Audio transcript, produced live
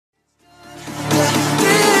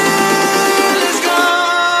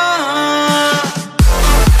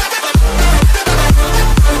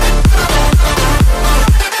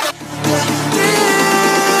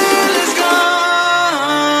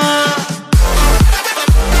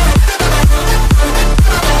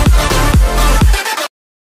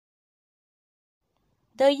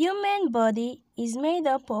The human body is made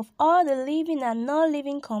up of all the living and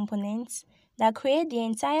non-living components that create the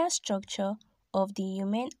entire structure of the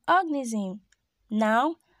human organism.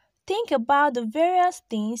 Now, think about the various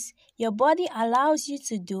things your body allows you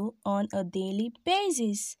to do on a daily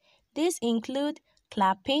basis. These include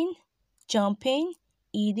clapping, jumping,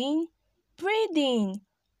 eating, breathing.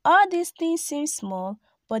 All these things seem small,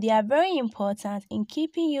 but they are very important in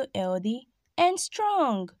keeping you healthy and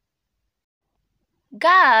strong.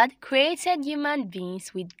 God created human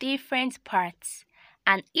beings with different parts,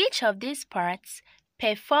 and each of these parts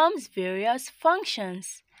performs various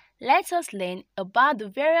functions. Let us learn about the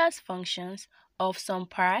various functions of some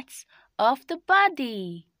parts of the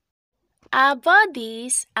body. Our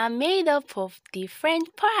bodies are made up of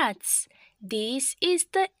different parts. This is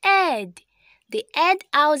the head. The head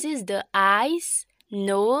houses the eyes,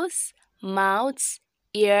 nose, mouth,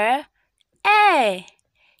 ear, hair.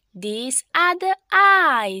 These are the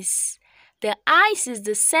eyes. The eyes is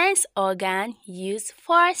the sense organ used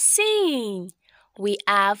for seeing. We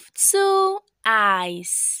have two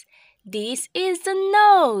eyes. This is the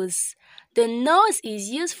nose. The nose is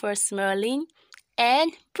used for smelling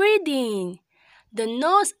and breathing. The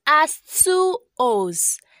nose has two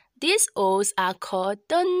holes. These holes are called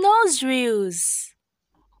the nostrils.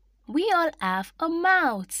 We all have a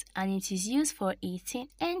mouth, and it is used for eating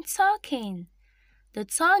and talking. The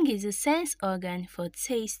tongue is a sense organ for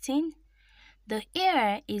tasting. The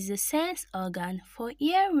ear is a sense organ for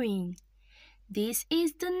hearing. This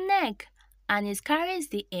is the neck, and it carries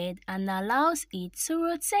the head and allows it to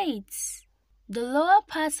rotate. The lower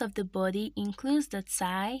parts of the body includes the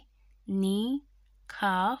thigh, knee,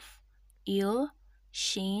 calf, heel,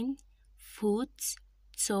 shin, foot,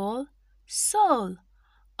 toe, sole.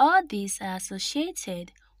 All these are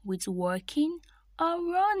associated with walking or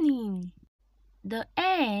running. The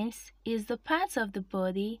hands is the part of the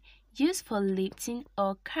body used for lifting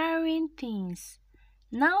or carrying things.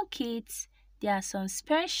 Now kids, there are some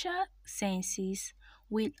special senses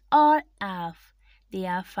we all have. They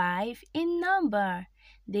are 5 in number.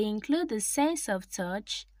 They include the sense of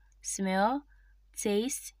touch, smell,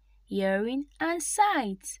 taste, hearing, and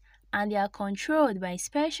sight, and they are controlled by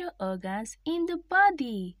special organs in the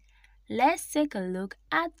body. Let's take a look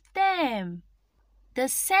at them. The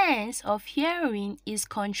sense of hearing is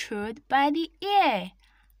controlled by the ear,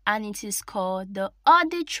 and it is called the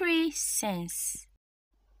auditory sense.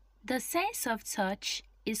 The sense of touch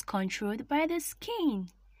is controlled by the skin.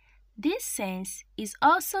 This sense is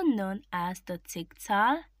also known as the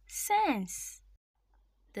tactile sense.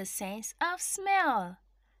 The sense of smell.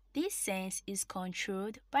 This sense is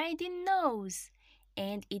controlled by the nose,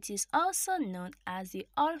 and it is also known as the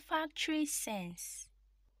olfactory sense.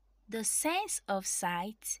 The sense of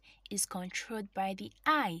sight is controlled by the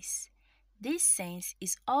eyes. This sense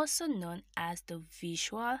is also known as the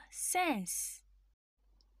visual sense.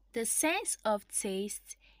 The sense of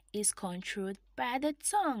taste is controlled by the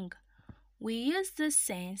tongue. We use this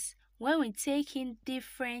sense when we take in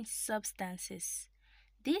different substances.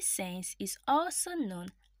 This sense is also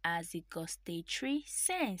known as the gustatory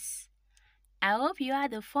sense. I hope you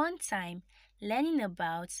had a fun time learning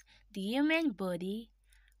about the human body,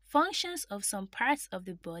 functions of some parts of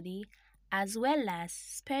the body, as well as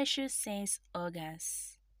special sense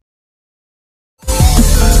organs.